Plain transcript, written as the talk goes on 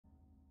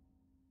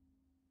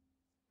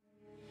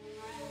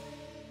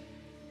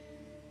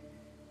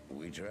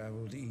We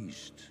traveled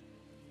east,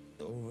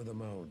 over the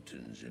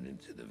mountains and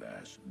into the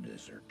vast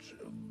deserts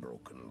of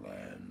broken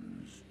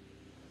lands.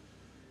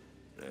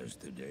 As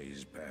the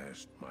days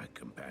passed, my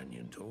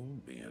companion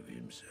told me of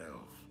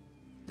himself,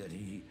 that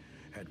he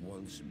had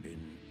once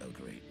been a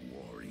great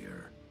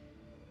warrior,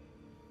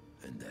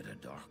 and that a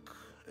dark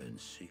and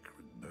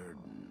secret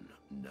burden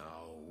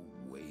now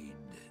weighed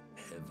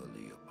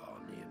heavily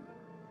upon him.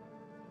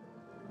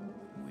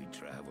 We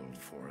traveled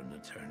for an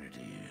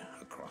eternity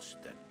across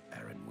that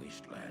arid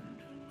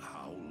wasteland.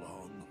 How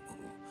long?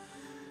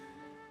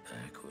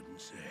 I couldn't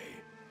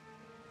say.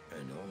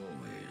 And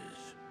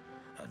always,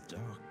 a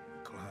dark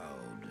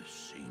cloud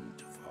seemed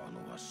to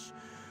follow us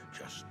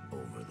just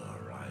over the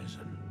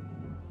horizon.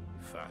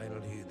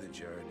 Finally, the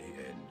journey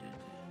ended.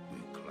 We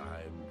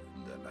climbed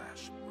the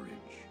last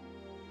bridge.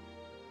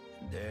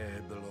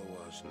 There below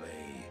us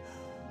lay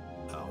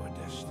our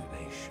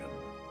destination.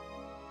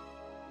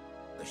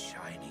 The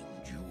shining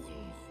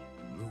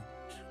jewel,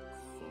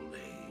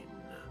 Lane,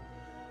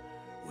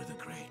 with a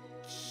great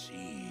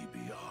sea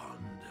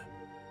beyond.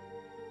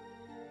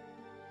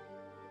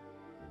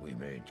 We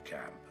made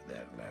camp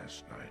that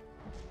last night.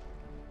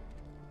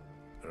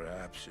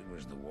 Perhaps it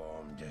was the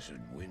warm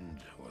desert wind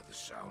or the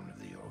sound of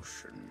the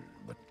ocean,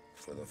 but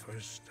for the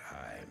first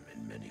time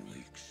in many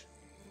weeks,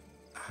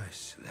 I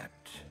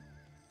slept.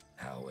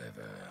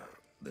 However,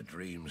 the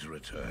dreams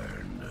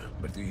returned,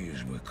 but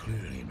these were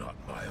clearly not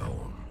my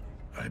own.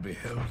 I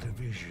beheld a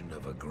vision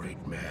of a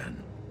great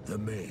man, the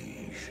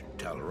mage,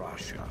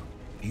 Talrasha.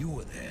 You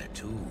were there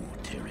too,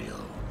 Tyrael.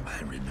 I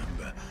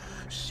remember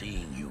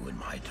seeing you in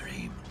my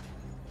dream.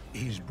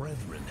 His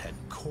brethren had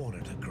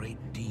cornered a great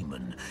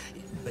demon,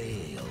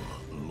 Baal,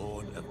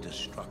 Lord of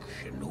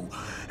Destruction, who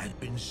had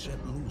been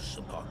set loose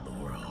upon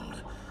the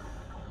world.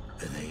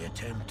 They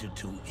attempted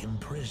to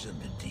imprison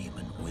the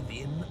demon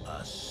within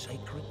a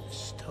sacred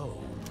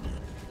stone.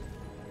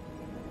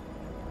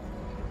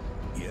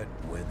 Yet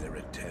when their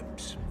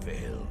attempts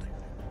failed,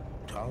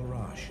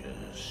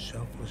 Talrasha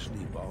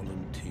selflessly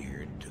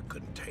volunteered to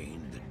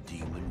contain the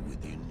demon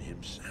within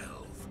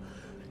himself,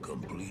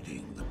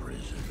 completing the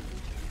prison.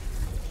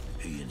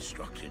 He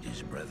instructed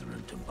his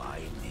brethren to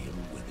bind him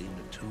within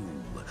a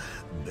tomb,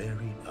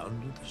 buried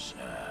under the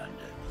sand,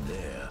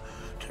 there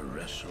to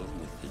wrestle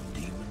with the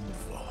demon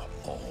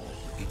for all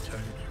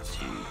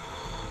eternity.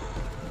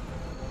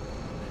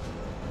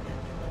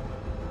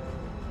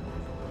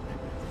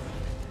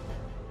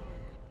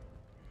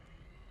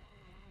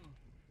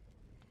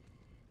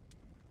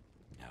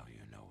 Now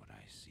you know what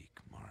I seek,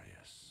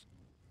 Marius.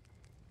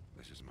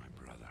 This is my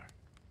brother.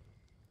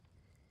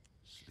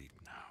 Sleep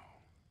now.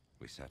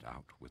 We set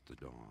out with the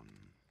dawn.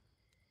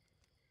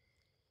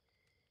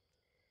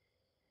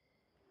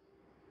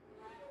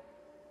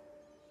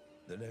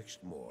 The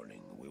next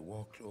morning, we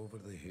walked over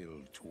the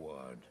hill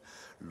toward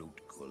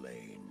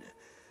Lane.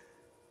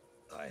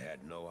 I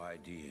had no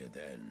idea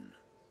then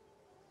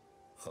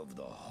of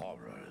the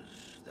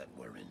horrors that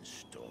were in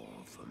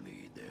store for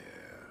me there.